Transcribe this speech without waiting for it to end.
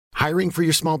Hiring for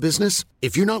your small business?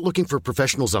 If you're not looking for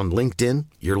professionals on LinkedIn,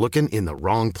 you're looking in the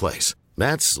wrong place.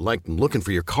 That's like looking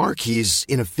for your car keys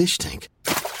in a fish tank.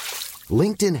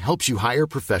 LinkedIn helps you hire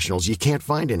professionals you can't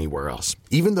find anywhere else,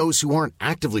 even those who aren't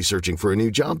actively searching for a new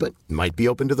job but might be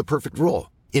open to the perfect role.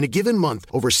 In a given month,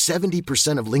 over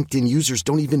 70% of LinkedIn users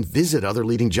don't even visit other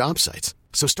leading job sites.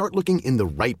 So start looking in the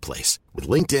right place. With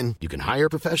LinkedIn, you can hire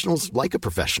professionals like a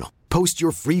professional. Post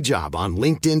your free job on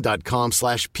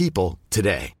linkedin.com/people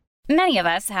today. Many of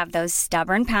us have those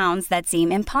stubborn pounds that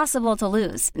seem impossible to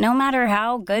lose, no matter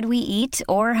how good we eat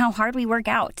or how hard we work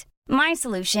out. My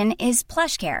solution is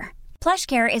PlushCare.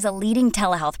 PlushCare is a leading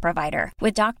telehealth provider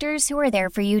with doctors who are there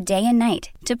for you day and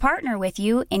night to partner with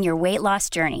you in your weight loss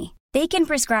journey. They can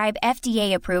prescribe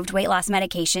FDA-approved weight loss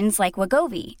medications like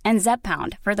Wegovy and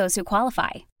Zepbound for those who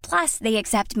qualify. Plus, they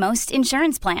accept most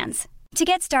insurance plans. To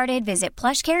get started, visit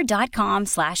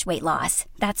plushcare.com/weightloss.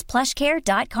 That's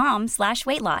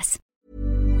plushcare.com/weightloss.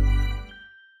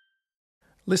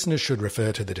 Listeners should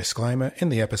refer to the disclaimer in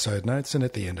the episode notes and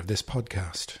at the end of this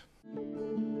podcast.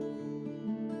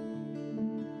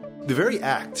 The very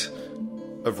act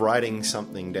of writing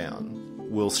something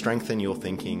down will strengthen your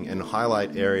thinking and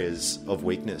highlight areas of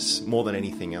weakness more than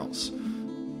anything else.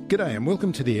 G'day and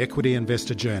welcome to the Equity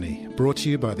Investor Journey, brought to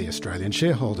you by the Australian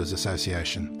Shareholders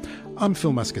Association. I'm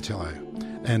Phil Muscatello,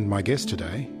 and my guest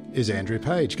today is Andrew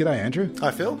Page. G'day, Andrew.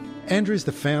 Hi, Phil. Andrew is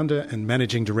the founder and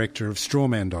managing director of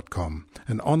Strawman.com,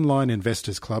 an online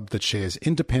investors club that shares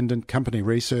independent company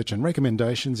research and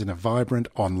recommendations in a vibrant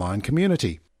online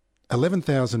community.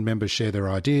 11,000 members share their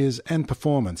ideas and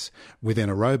performance within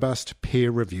a robust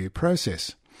peer review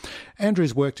process.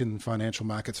 Andrew's worked in financial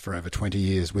markets for over 20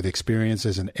 years with experience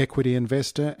as an equity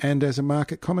investor and as a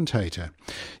market commentator.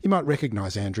 You might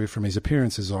recognise Andrew from his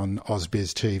appearances on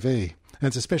Ausbiz TV. And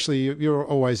it's especially, you're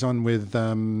always on with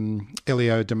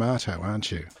Elio D'Amato,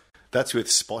 aren't you? That's with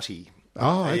Spotty.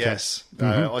 Oh, okay. Yes.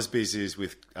 Mm-hmm. Ausbiz is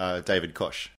with David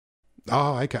Koch.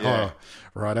 Oh, okay. Yeah. Oh,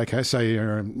 right. Okay. So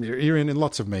you're in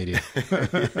lots of media.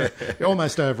 You're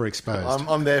almost overexposed.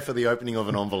 I'm there for the opening of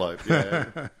an envelope.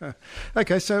 Yeah.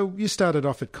 Okay. So you started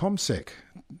off at CommSec,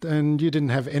 and you didn't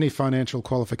have any financial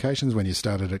qualifications when you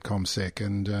started at CommSec,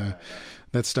 and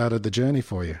that started the journey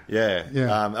for you. Yeah.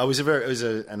 Yeah. It was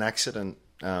an accident,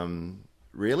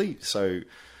 really. So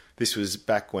this was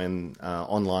back when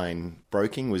online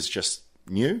broking was just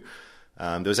new.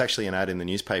 There was actually an ad in the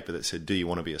newspaper that said, "Do you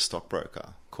want to be a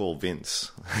stockbroker? Call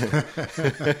Vince."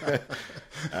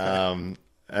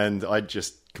 And I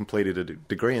just completed a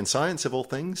degree in science, of all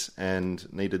things, and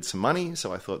needed some money.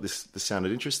 So I thought this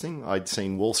sounded interesting. I'd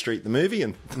seen Wall Street, the movie,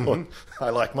 and thought, I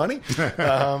like money.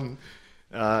 It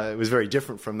was very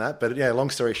different from that. But yeah, long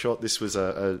story short, this was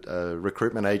a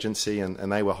recruitment agency,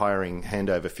 and they were hiring hand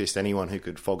over fist anyone who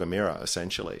could fog a mirror,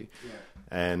 essentially. Yeah.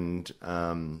 And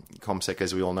CommSec,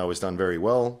 as we all know, has done very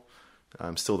well.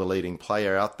 I'm still the leading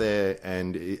player out there,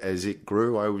 and as it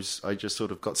grew, I just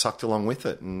sort of got sucked along with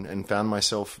it and found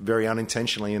myself very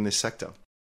unintentionally in this sector.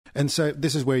 And so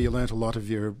this is where you learnt a lot of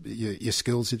your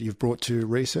skills that you've brought to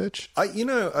research? I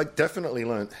definitely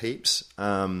learnt heaps,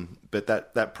 but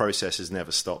that process has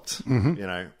never stopped,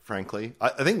 frankly.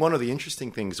 I think one of the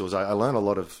interesting things was I learned a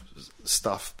lot of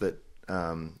stuff that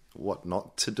what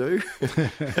not to do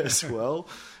as well.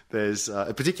 There's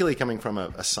particularly coming from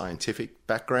a scientific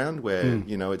background where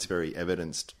it's very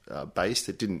evidence based.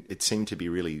 It seemed to be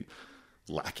really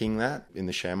lacking that in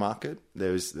the share market.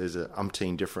 There's a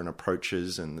umpteen different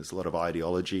approaches, and there's a lot of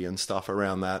ideology and stuff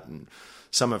around that, and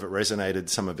some of it resonated,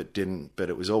 some of it didn't, but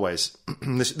it was always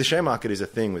the share market is a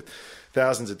thing with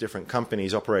thousands of different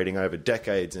companies operating over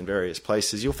decades in various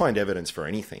places. You'll find evidence for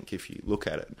anything if you look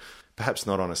at it. Perhaps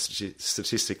not on a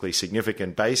statistically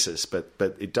significant basis, but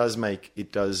it does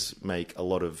make a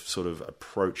lot of sort of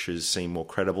approaches seem more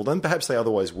credible than perhaps they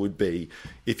otherwise would be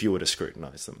if you were to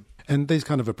scrutinise them. And these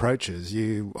kind of approaches,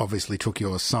 you obviously took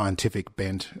your scientific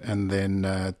bent and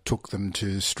then took them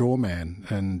to Strawman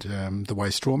and the way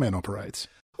Strawman operates.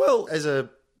 Well, as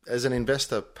an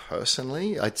investor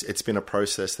personally, it's been a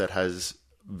process that has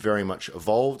very much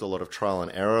evolved, a lot of trial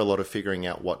and error, a lot of figuring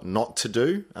out what not to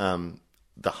do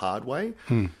the hard way.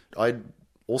 I'd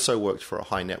also worked for a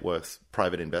high net worth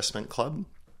private investment club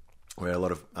where a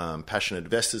lot of passionate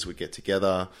investors would get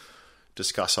together,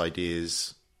 discuss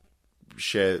ideas,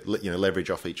 share, leverage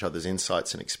off each other's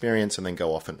insights and experience, and then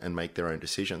go off and make their own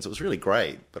decisions. It was really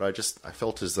great, but I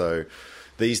felt as though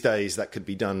these days that could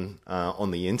be done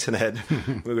on the internet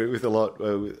with a lot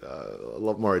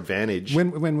more advantage.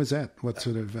 When was that? What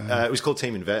sort of? It was called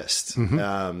Team Invest. So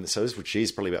this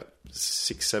was probably about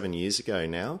 6-7 years ago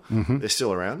now. They're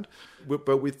still around,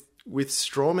 but with With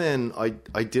Strawman,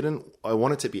 I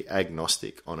wanted to be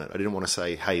agnostic on it. I didn't want to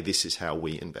say, hey, this is how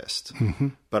we invest. Mm-hmm.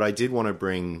 But I did want to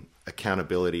bring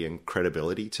accountability and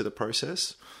credibility to the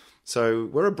process. So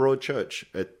we're a broad church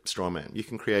at Strawman. You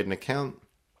can create an account.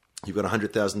 You've got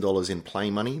 $100,000 in play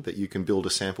money that you can build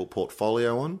a sample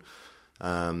portfolio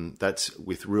on. That's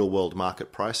with real world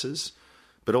market prices.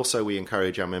 But also we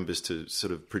encourage our members to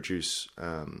sort of produce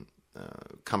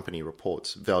company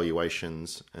reports,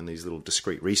 valuations, and these little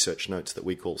discrete research notes that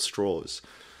we call straws.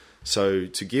 So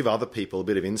to give other people a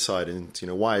bit of insight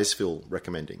into, why is Phil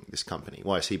recommending this company?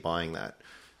 Why is he buying that?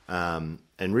 And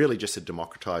really just to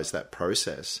democratize that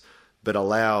process, but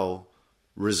allow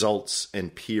results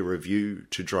and peer review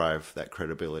to drive that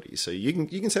credibility. So you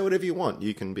can say whatever you want.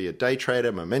 You can be a day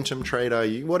trader, momentum trader,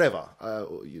 whatever,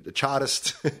 a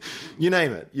chartist, you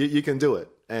name it. You can do it.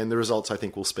 And the results, I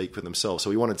think, will speak for themselves. So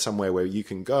we wanted somewhere where you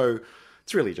can go.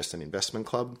 It's really just an investment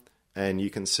club, and you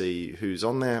can see who's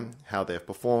on there, how they've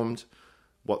performed,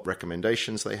 what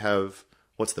recommendations they have,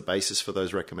 what's the basis for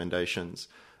those recommendations.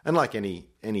 And like any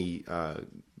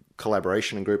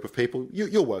collaboration and group of people,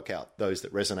 you'll work out those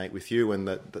that resonate with you and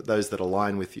those that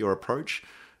align with your approach.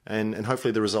 And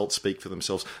hopefully the results speak for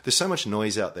themselves. There's so much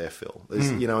noise out there, Phil. There's,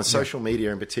 and social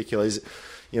media in particular is,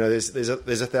 there's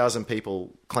 1,000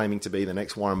 people claiming to be the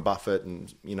next Warren Buffett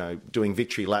and, doing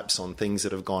victory laps on things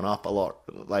that have gone up a lot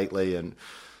lately. And,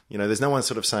 there's no one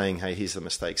sort of saying, hey, here's the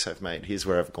mistakes I've made. Here's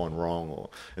where I've gone wrong.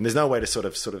 And there's no way to sort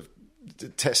of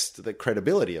test the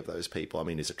credibility of those people. I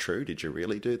mean, is it true? Did you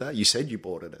really do that? You said you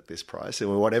bought it at this price.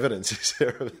 And what evidence is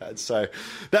there of that? So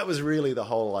that was really the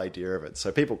whole idea of it.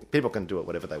 So people can do it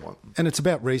whatever they want. And it's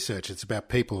about research. It's about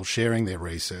people sharing their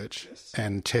research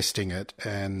and testing it,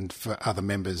 and for other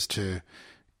members to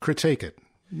critique it.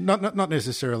 Not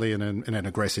necessarily in an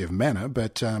aggressive manner,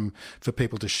 but for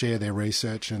people to share their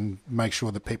research and make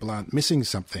sure that people aren't missing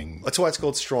something. That's why it's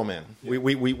called Strawman.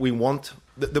 We want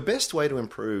the best way to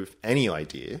improve any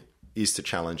idea is to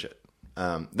challenge it.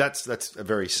 That's a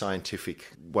very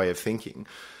scientific way of thinking.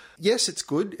 Yes, it's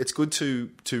good. It's good to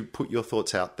put your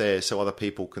thoughts out there so other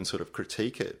people can sort of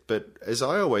critique it. But as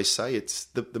I always say, it's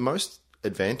the most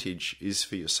advantage is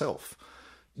for yourself.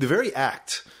 The very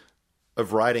act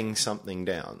of writing something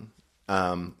down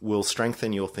will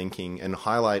strengthen your thinking and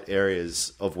highlight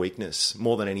areas of weakness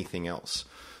more than anything else.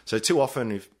 So too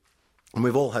often, and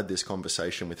we've all had this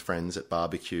conversation with friends at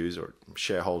barbecues or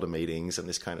shareholder meetings and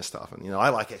this kind of stuff. And, I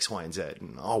like X, Y, and Z.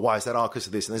 And, why is that? Because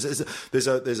of this. And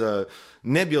there's a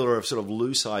nebula of sort of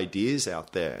loose ideas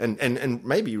out there and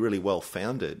maybe really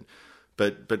well-founded.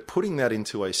 But putting that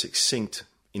into a succinct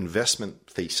investment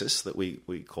thesis that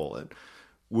we call it,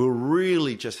 will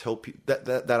really just help you.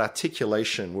 That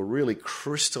articulation will really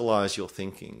crystallize your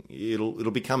thinking. It'll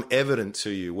become evident to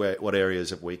you what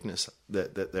areas of weakness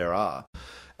that there are.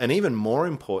 And even more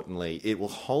importantly, it will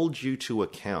hold you to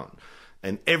account.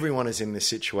 And everyone is in this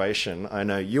situation. I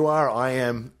know you are, I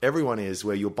am, everyone is,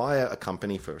 where you'll buy a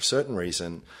company for a certain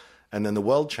reason, and then the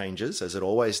world changes, as it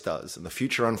always does, and the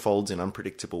future unfolds in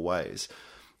unpredictable ways.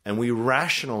 And we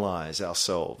rationalize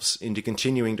ourselves into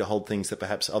continuing to hold things that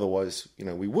perhaps otherwise,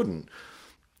 we wouldn't.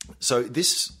 So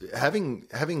this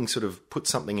having sort of put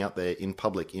something out there in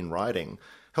public in writing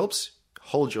helps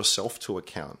hold yourself to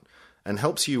account and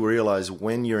helps you realize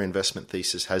when your investment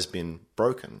thesis has been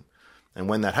broken. And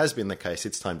when that has been the case,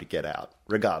 it's time to get out,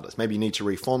 regardless. Maybe you need to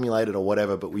reformulate it or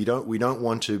whatever, but we don't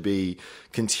want to be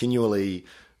continually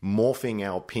morphing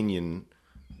our opinion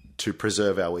to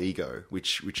preserve our ego,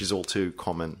 which is all too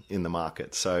common in the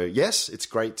market. So yes, it's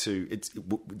great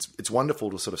it's wonderful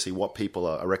to sort of see what people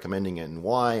are recommending and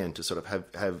why, and to sort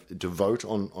of have to vote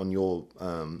on your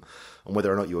on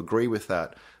whether or not you agree with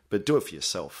that. But do it for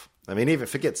yourself. I mean, even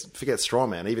forget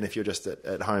Strawman. Even if you're just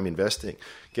at home investing,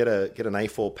 get an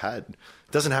A4 pad.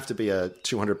 It doesn't have to be a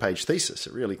 200-page thesis.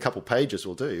 A couple pages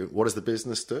will do. What does the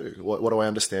business do? What do I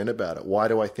understand about it? Why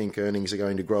do I think earnings are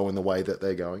going to grow in the way that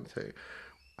they're going to?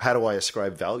 How do I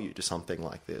ascribe value to something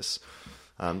like this?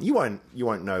 You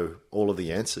won't know all of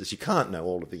the answers. You can't know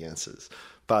all of the answers.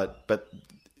 But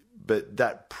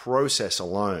that process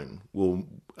alone will,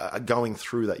 going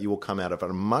through that, you will come out of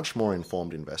a much more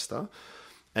informed investor.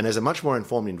 And as a much more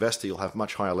informed investor, you'll have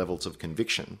much higher levels of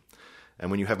conviction. And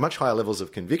when you have much higher levels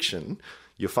of conviction,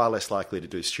 you're far less likely to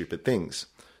do stupid things.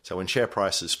 So when share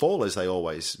prices fall, as they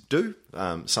always do,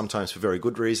 sometimes for very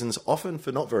good reasons, often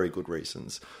for not very good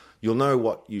reasons, you'll know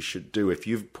what you should do if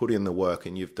you've put in the work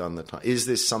and you've done the time. Is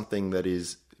this something that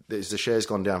is the shares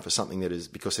gone down for something that is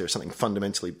because there is something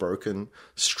fundamentally broken,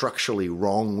 structurally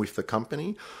wrong with the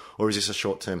company? Or is this a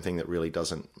short-term thing that really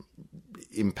doesn't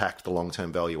impact the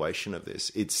long-term valuation of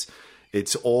this?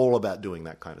 It's all about doing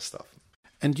that kind of stuff.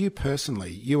 And you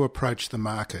personally, you approach the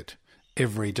market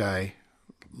every day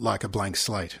like a blank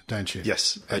slate, don't you?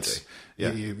 Yes, I do.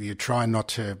 Yeah. You try not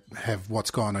to have what's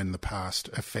gone on in the past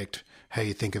affect how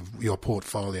you think of your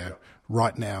portfolio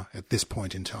right now at this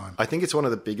point in time. I think it's one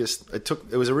of the biggest. It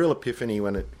was a real epiphany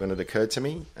when it occurred to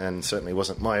me, and certainly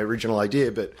wasn't my original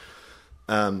idea. But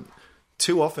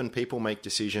too often people make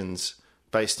decisions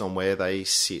based on where they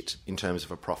sit in terms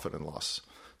of a profit and loss.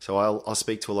 So I'll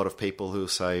speak to a lot of people who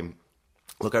say,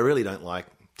 "Look, I really don't like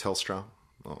Telstra."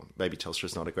 Well, maybe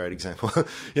Telstra's not a great example.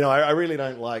 I really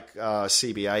don't like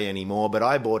CBA anymore, but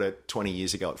I bought it 20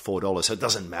 years ago at $4, so it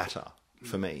doesn't matter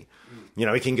for me.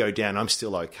 It can go down, I'm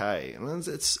still okay. And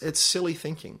it's silly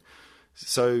thinking.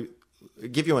 So I'll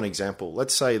give you an example.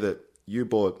 Let's say that you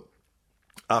bought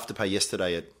Afterpay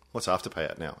yesterday at, what's Afterpay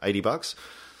at now? $80?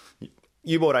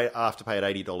 You bought Afterpay at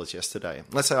 $80 yesterday.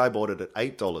 Let's say I bought it at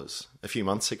 $8 a few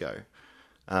months ago.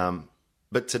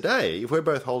 But today, if we're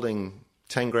both holding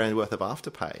 10 grand worth of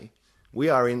Afterpay, we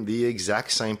are in the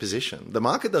exact same position. The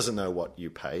market doesn't know what you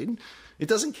paid. It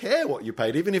doesn't care what you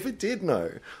paid, even if it did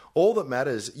know. All that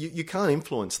matters, you can't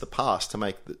influence the past to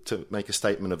make a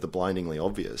statement of the blindingly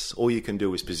obvious. All you can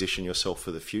do is position yourself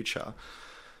for the future.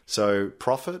 So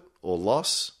profit or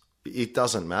loss, it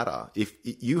doesn't matter. If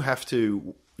you have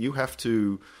to,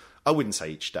 I wouldn't say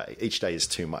each day. Each day is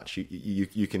too much.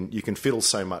 You can fiddle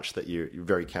so much that you're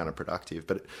very counterproductive.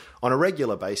 But on a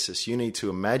regular basis, you need to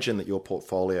imagine that your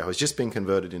portfolio has just been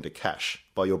converted into cash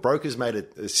by your brokers made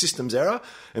a systems error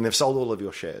and they've sold all of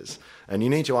your shares. And you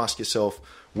need to ask yourself,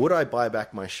 would I buy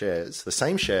back my shares, the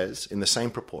same shares in the same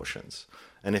proportions?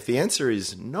 And if the answer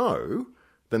is no,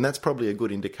 then that's probably a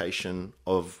good indication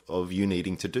of you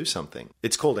needing to do something.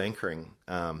 It's called anchoring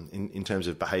in terms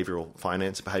of behavioral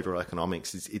finance, behavioral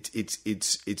economics.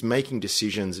 It's making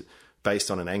decisions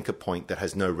based on an anchor point that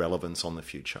has no relevance on the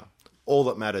future. All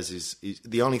that matters is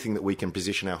the only thing that we can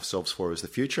position ourselves for is the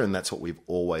future, and that's what we've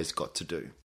always got to do.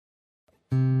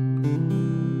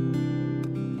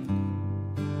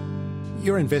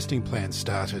 Your investing plan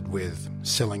started with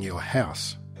selling your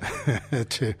house.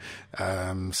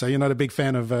 So you're not a big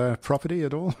fan of property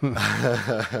at all?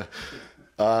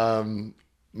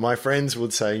 My friends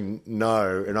would say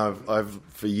no, and I've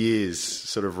for years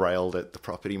sort of railed at the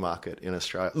property market in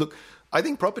Australia. Look, I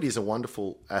think property is a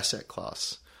wonderful asset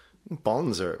class.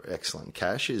 Bonds are excellent.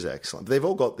 Cash is excellent. They've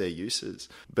all got their uses.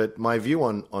 But my view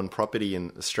on property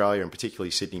in Australia, and particularly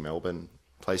Sydney, Melbourne,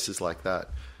 places like that,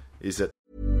 is that...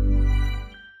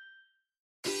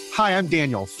 Hi, I'm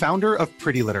Daniel, founder of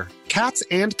Pretty Litter. Cats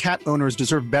and cat owners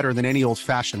deserve better than any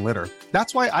old-fashioned litter.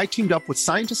 That's why I teamed up with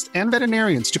scientists and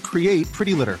veterinarians to create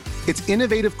Pretty Litter. Its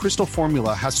innovative crystal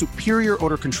formula has superior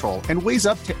odor control and weighs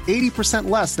up to 80%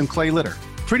 less than clay litter.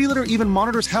 Pretty Litter even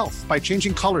monitors health by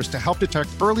changing colors to help detect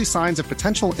early signs of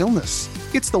potential illness.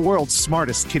 It's the world's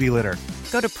smartest kitty litter.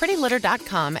 Go to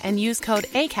prettylitter.com and use code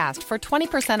ACAST for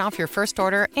 20% off your first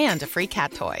order and a free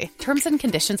cat toy. Terms and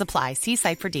conditions apply. See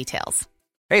site for details.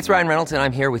 Hey, it's Ryan Reynolds, and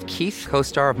I'm here with Keith,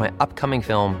 co-star of my upcoming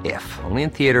film, If, only in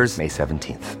theaters May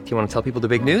 17th. Do you want to tell people the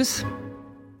big news?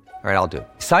 All right, I'll do it.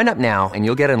 Sign up now and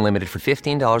you'll get unlimited for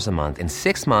 $15 a month and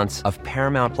 6 months of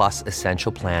Paramount Plus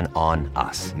Essential Plan on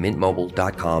us.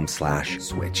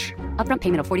 MintMobile.com/switch. Upfront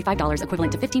payment of $45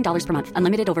 equivalent to $15 per month.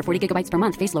 Unlimited over 40 gigabytes per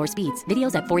month. Face lower speeds.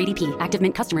 Videos at 480p. Active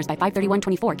Mint customers by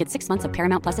 531.24 get 6 months of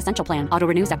Paramount Plus Essential Plan. Auto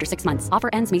renews after 6 months. Offer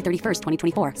ends May 31st,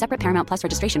 2024. Separate Paramount Plus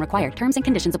registration required. Terms and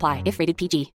conditions apply if rated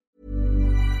PG.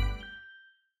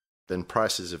 Then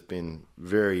prices have been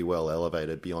very well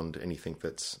elevated beyond anything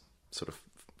that's sort of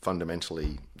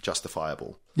fundamentally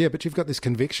justifiable. Yeah, but you've got this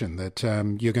conviction that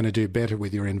you're going to do better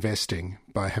with your investing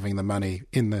by having the money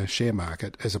in the share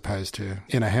market as opposed to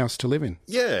in a house to live in.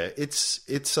 Yeah, it's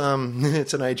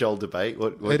an age-old debate.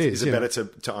 Is it better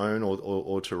to own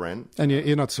or to rent? And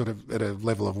you're not sort of at a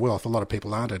level of wealth. A lot of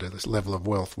people aren't at this level of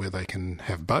wealth where they can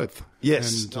have both.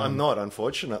 Yes, and, I'm not,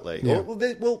 unfortunately. Yeah.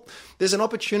 Well, there's an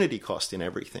opportunity cost in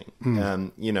everything.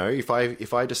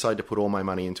 If I decide to put all my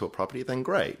money into a property, then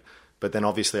great. But then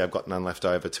obviously I've got none left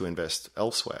over to invest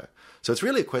elsewhere. So it's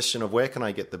really a question of where can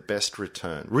I get the best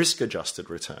return, risk-adjusted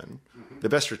return. Mm-hmm. The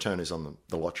best return is on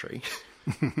the lottery.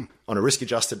 On a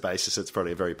risk-adjusted basis, it's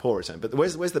probably a very poor return. But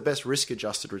where's the best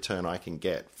risk-adjusted return I can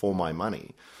get for my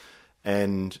money?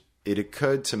 And it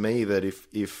occurred to me that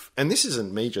if and this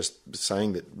isn't me just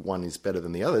saying that one is better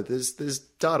than the other, there's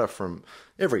data from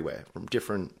everywhere, from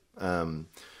different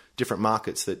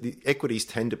markets, that the equities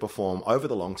tend to perform over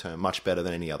the long term much better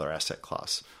than any other asset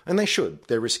class. And they should.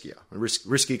 They're riskier.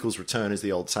 Risk equals return is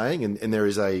the old saying, and there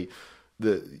is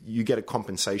you get a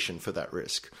compensation for that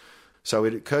risk. So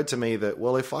it occurred to me that,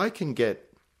 well, if I can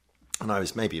get And I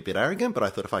was maybe a bit arrogant, but I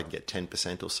thought if I can get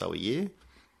 10% or so a year,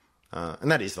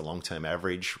 and that is the long-term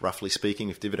average, roughly speaking,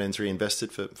 if dividends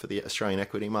reinvested for the Australian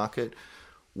equity market,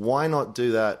 why not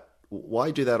do that?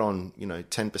 Why do that on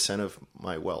 10% of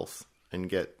my wealth and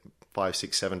get 5,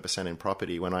 6, 7% in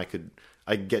property when I could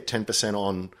get 10%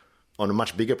 on a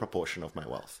much bigger proportion of my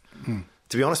wealth?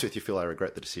 To be honest with you, Phil, I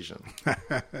regret the decision.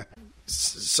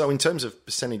 So in terms of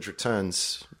percentage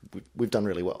returns, we've done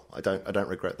really well. I don't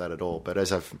regret that at all. But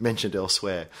as I've mentioned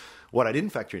elsewhere, what I didn't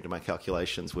factor into my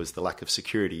calculations was the lack of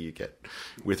security you get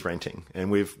with renting.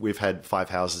 And we've had 5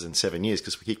 houses in 7 years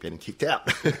because we keep getting kicked out.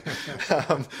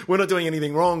 We're not doing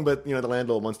anything wrong, but the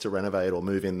landlord wants to renovate or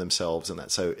move in themselves and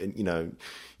that. So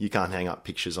you can't hang up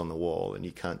pictures on the wall and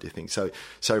you can't do things.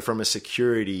 So from a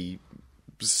security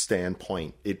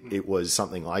standpoint, it was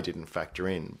something I didn't factor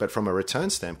in. But from a return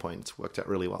standpoint, it's worked out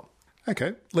really well.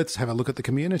 Okay, let's have a look at the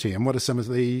community. And what are some of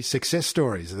the success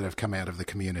stories that have come out of the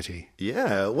community?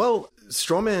 Yeah, well,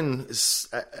 Strawman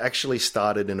actually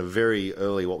started in a very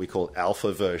early, what we call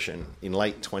alpha version in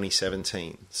late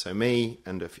 2017. So me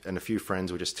and a few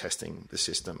friends were just testing the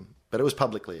system, but it was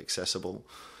publicly accessible.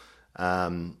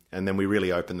 And then we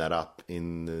really opened that up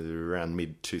around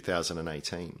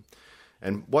mid-2018.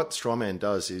 And what Strawman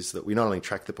does is that we not only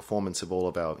track the performance of all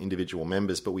of our individual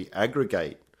members, but we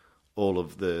aggregate all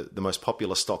of the most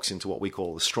popular stocks into what we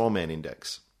call the Strawman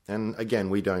Index. And again,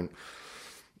 we don't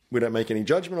make any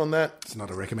judgment on that. It's not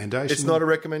a recommendation. It's not a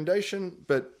recommendation.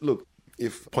 But look,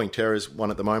 if Pointerra is one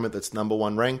at the moment that's number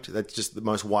one ranked, that's just the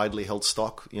most widely held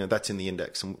stock, that's in the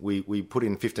index. And we put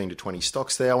in 15 to 20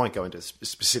 stocks there. I won't go into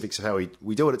specifics of how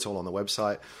we do it. It's all on the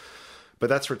website. But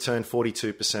that's returned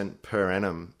 42% per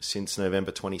annum since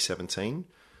November 2017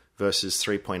 versus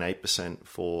 3.8%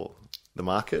 for the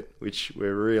market, which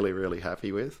we're really, really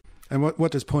happy with. And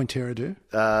what does Pointerra do?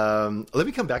 Let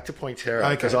me come back to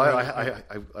Pointerra because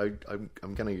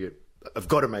I'm going to get. I've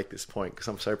got to make this point because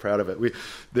I'm so proud of it.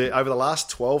 Over the last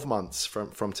 12 months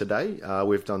from today,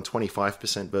 we've done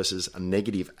 25% versus a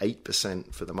negative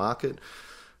 8% for the market.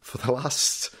 For the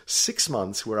last 6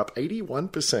 months, we're up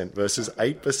 81% versus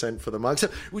 8% for the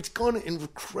market. So it's gone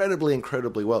incredibly,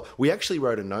 incredibly well. We actually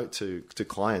wrote a note to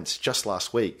clients just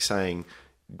last week saying,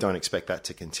 don't expect that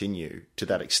to continue to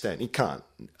that extent. It can't.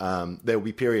 There will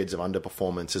be periods of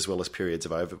underperformance as well as periods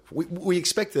of over. We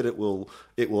expect that it will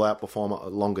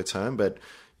outperform longer term, but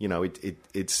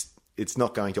it's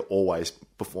not going to always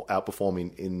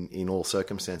outperform in all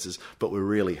circumstances. But we're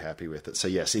really happy with it. So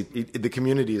yes, the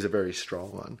community is a very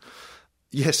strong one.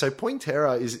 Yeah. So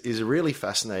Pointerra is really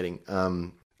fascinating.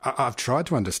 I've tried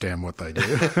to understand what they do.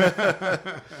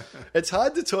 It's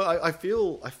hard to talk. I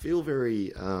feel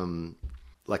very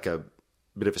like a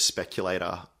bit of a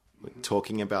speculator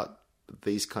talking about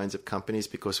these kinds of companies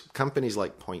because companies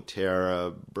like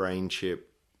Pointerra, BrainChip,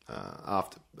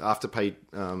 Afterpay,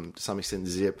 to some extent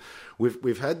Zip,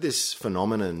 we've had this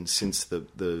phenomenon since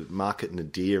the market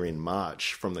nadir in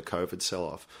March from the COVID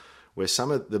sell-off, where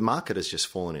the market has just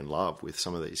fallen in love with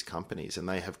some of these companies and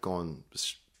they have gone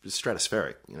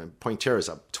stratospheric. Pointerra's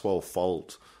up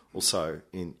 12-fold or so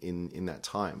in that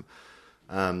time.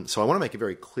 So I want to make it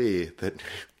very clear that,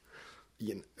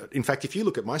 in fact, if you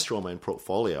look at my Strawman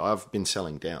portfolio, I've been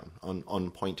selling down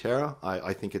on Pointerra.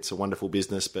 I think it's a wonderful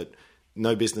business, but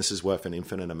no business is worth an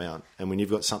infinite amount. And when you've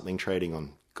got something trading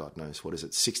on, God knows,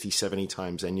 60, 70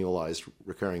 times annualized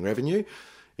recurring revenue,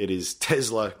 it is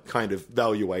Tesla kind of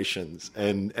valuations.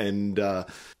 And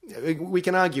we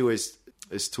can argue as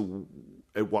to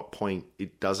at what point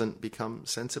it doesn't become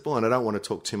sensible. And I don't want to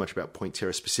talk too much about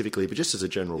Pointerra specifically, but just as a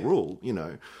general rule,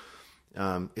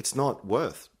 it's not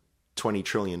worth $20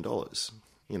 trillion,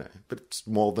 but it's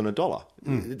more than $1.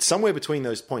 It's somewhere between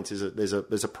those points. There's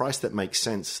a price that makes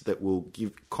sense that will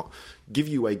give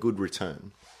you a good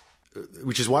return,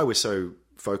 which is why we're so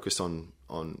focused on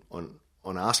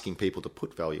asking people to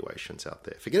put valuations out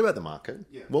there. Forget about the market.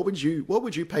 Yeah. What would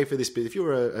you pay for this bit if you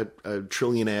were a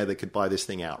trillionaire that could buy this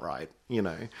thing outright?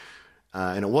 And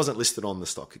it wasn't listed on the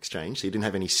stock exchange, so you didn't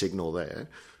have any signal there.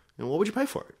 And what would you pay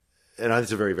for it? And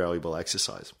it's a very valuable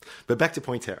exercise. But back to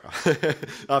Pointerra,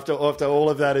 after all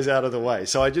of that is out of the way.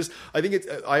 So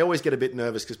I always get a bit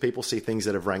nervous because people see things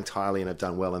that have ranked highly and have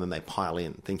done well, and then they pile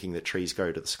in thinking that trees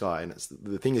grow to the sky. And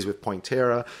the thing is with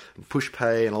Pointerra and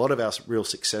PushPay and a lot of our real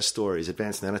success stories,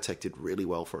 Advanced Nanotech did really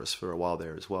well for us for a while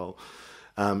there as well,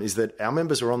 is that our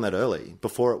members were on that early,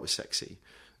 before it was sexy.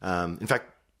 In fact,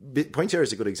 Pointerra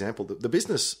is a good example. The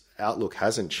business outlook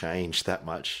hasn't changed that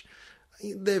much.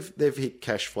 They've hit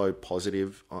cash flow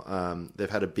positive. They've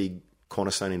had a big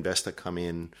cornerstone investor come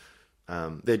in.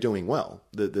 they're doing well.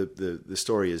 The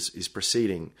story is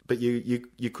proceeding, but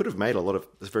you could have made a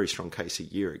very strong case a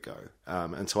year ago.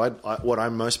 And so what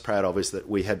I'm most proud of is that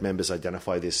we had members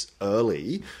identify this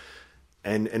early,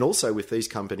 and also with these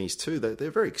companies too,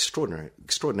 they're very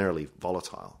extraordinarily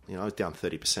volatile. You know, I was down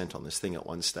 30% on this thing at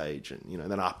one stage,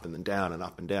 and then up and then down and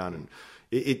up and down, and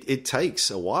it takes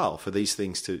a while for these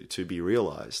things to be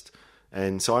realized.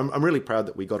 And so I'm really proud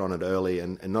that we got on it early,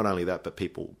 and not only that, but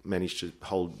people managed to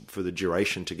hold for the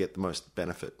duration to get the most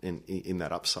benefit in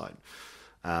that upside.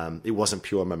 It wasn't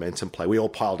pure momentum play. We all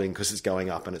piled in because it's going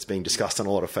up and it's being discussed on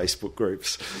a lot of Facebook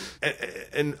groups.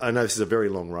 And I know this is a very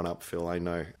long run up, Phil, I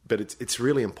know, but it's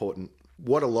really important.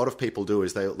 What a lot of people do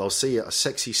is they'll see a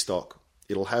sexy stock.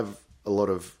 It'll have a lot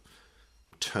of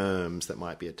terms that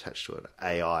might be attached to it.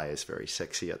 AI is very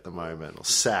sexy at the moment, or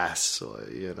SaaS, or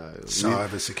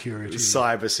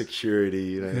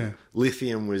cybersecurity.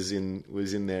 Lithium was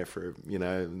in there for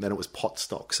and then it was pot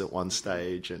stocks at one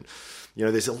stage, and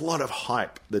there's a lot of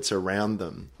hype that's around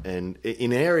them, and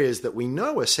in areas that we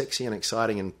know are sexy and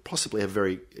exciting and possibly have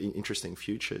very interesting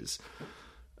futures,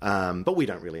 but we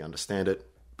don't really understand it.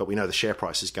 But we know the share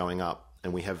price is going up,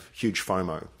 and we have huge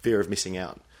FOMO, fear of missing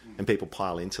out. And people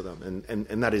pile into them,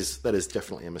 and that is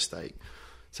definitely a mistake.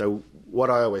 So what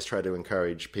I always try to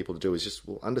encourage people to do is just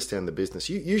understand the business.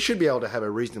 You should be able to have a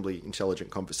reasonably intelligent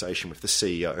conversation with the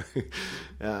CEO,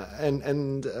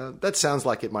 and that sounds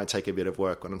like it might take a bit of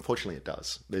work, and unfortunately it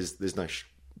does. There's no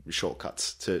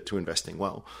shortcuts to investing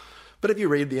well. But if you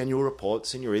read the annual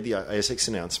reports and you read the ASX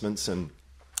announcements and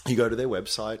you go to their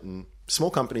website, and small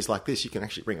companies like this, you can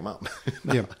actually bring them up.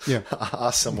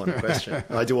 Ask someone a question.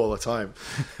 I do all the time,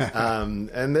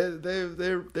 and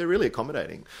they're really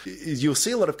accommodating. You'll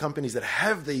see a lot of companies that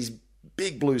have these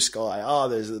big blue sky.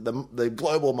 There's the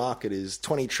global market is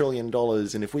 $20 trillion,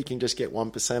 and if we can just get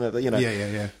 1% of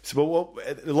it, So,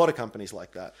 a lot of companies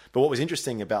like that. But what was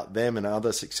interesting about them and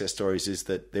other success stories is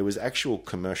that there was actual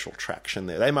commercial traction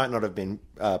there. They might not have been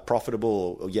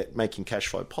profitable or yet making cash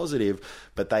flow positive,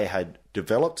 but they had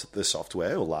developed the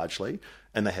software, or largely,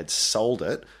 and they had sold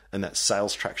it, and that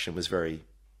sales traction was very,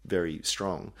 very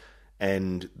strong.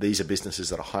 And these are businesses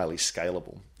that are highly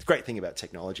scalable. The great thing about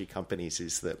technology companies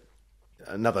is that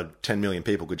another 10 million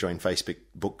people could join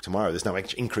Facebook tomorrow. There's no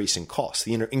increase in cost.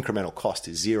 The incremental cost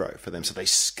is zero for them. So they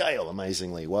scale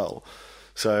amazingly well.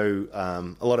 So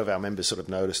a lot of our members sort of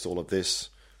noticed all of this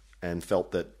and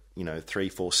felt that,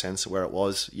 3-4 cents where it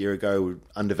was a year ago,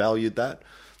 undervalued that.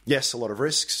 Yes, a lot of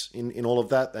risks in all of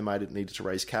that. They might have needed to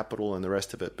raise capital and the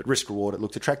rest of it. But risk reward, it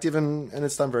looked attractive, and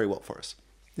it's done very well for us.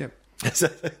 Yep.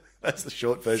 That's the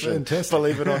short version. Fantastic.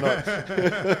 Believe it or not.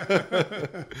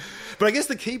 But I guess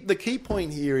the key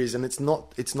point here is, and it's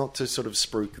not to sort of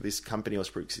spruik this company or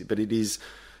spruik, but it is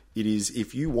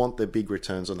if you want the big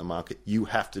returns on the market, you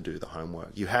have to do the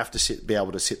homework. You have to be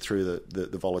able to sit through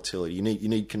the volatility. You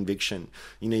need conviction.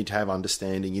 You need to have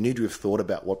understanding. You need to have thought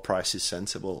about what price is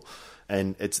sensible.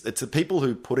 And it's the people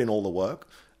who put in all the work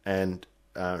and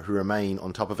who remain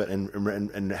on top of it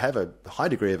and have a high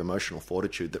degree of emotional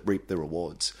fortitude that reap the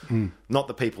rewards. Not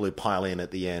the people who pile in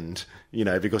at the end,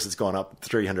 because it's gone up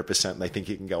 300% and they think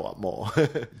it can go up more.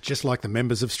 Just like the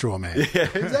members of Strawman. Yeah,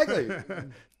 exactly.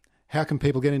 How can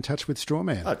people get in touch with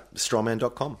Strawman?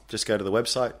 Strawman.com. Just go to the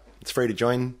website. It's free to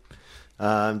join.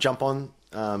 Jump on.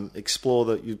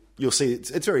 Explore you'll see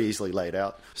it's very easily laid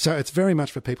out. So it's very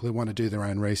much for people who want to do their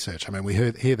own research. I mean, we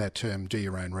hear that term, do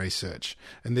your own research,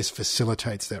 and this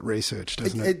facilitates that research,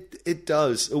 doesn't it? It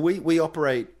does. We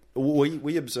operate,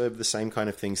 we observe the same kind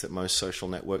of things that most social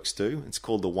networks do. It's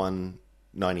called the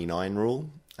 199 rule,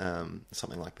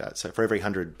 something like that. So for every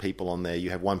 100 people on there, you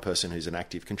have one person who's an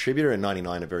active contributor, and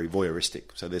 99 are very voyeuristic.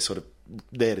 So they're sort of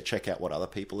there to check out what other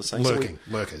people are saying.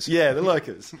 Lurkers. Yeah, the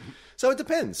lurkers. So it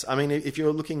depends. I mean, if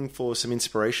you're looking for some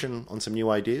inspiration on some new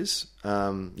ideas,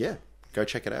 go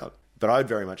check it out. But I'd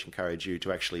very much encourage you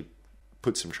to actually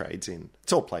put some trades in.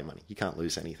 It's all play money. You can't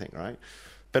lose anything, right?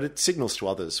 But it signals to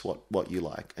others what you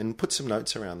like, and put some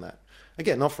notes around that.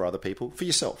 Again, not for other people, for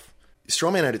yourself.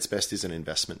 Strawman at its best is an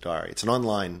investment diary. It's an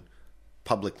online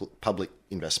public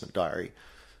investment diary.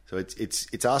 So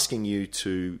it's asking you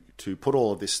to put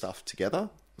all of this stuff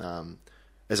together.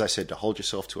 As I said, to hold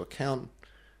yourself to account,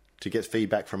 to get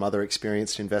feedback from other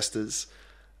experienced investors,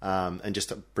 and just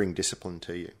to bring discipline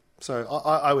to you. So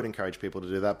I would encourage people to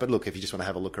do that. But look, if you just want to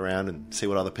have a look around and see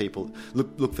what other people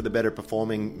look for the better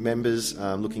performing members,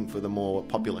 looking for the more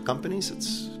popular companies,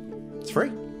 it's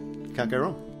free. Can't go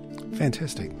wrong.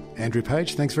 Fantastic. Andrew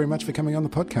Page, thanks very much for coming on the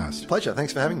podcast. Pleasure.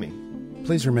 Thanks for having me.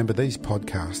 Please remember these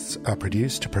podcasts are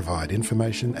produced to provide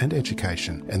information and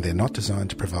education, and they're not designed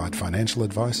to provide financial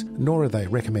advice, nor are they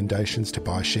recommendations to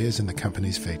buy shares in the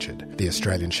companies featured. The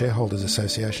Australian Shareholders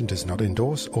Association does not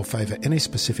endorse or favour any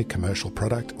specific commercial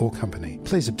product or company.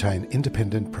 Please obtain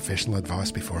independent professional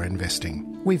advice before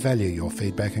investing. We value your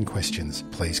feedback and questions.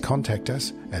 Please contact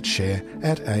us at share@asa.asn.au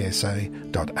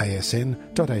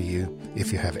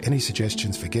if you have any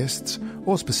suggestions for guests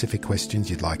or specific questions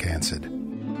you'd like answered.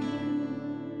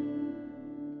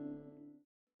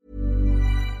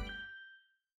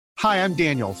 Hi, I'm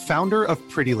Daniel, founder of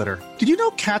Pretty Litter. Did you know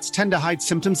cats tend to hide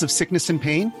symptoms of sickness and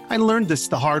pain? I learned this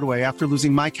the hard way after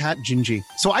losing my cat, Gingy.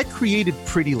 So I created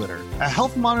Pretty Litter, a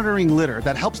health monitoring litter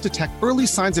that helps detect early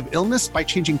signs of illness by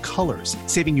changing colors,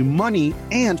 saving you money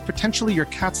and potentially your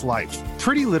cat's life.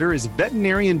 Pretty Litter is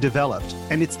veterinarian developed,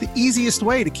 and it's the easiest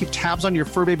way to keep tabs on your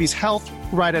fur baby's health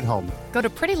right at home. Go to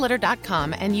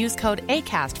prettylitter.com and use code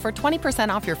ACAST for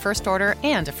 20% off your first order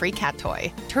and a free cat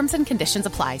toy. Terms and conditions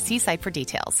apply. See site for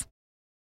details.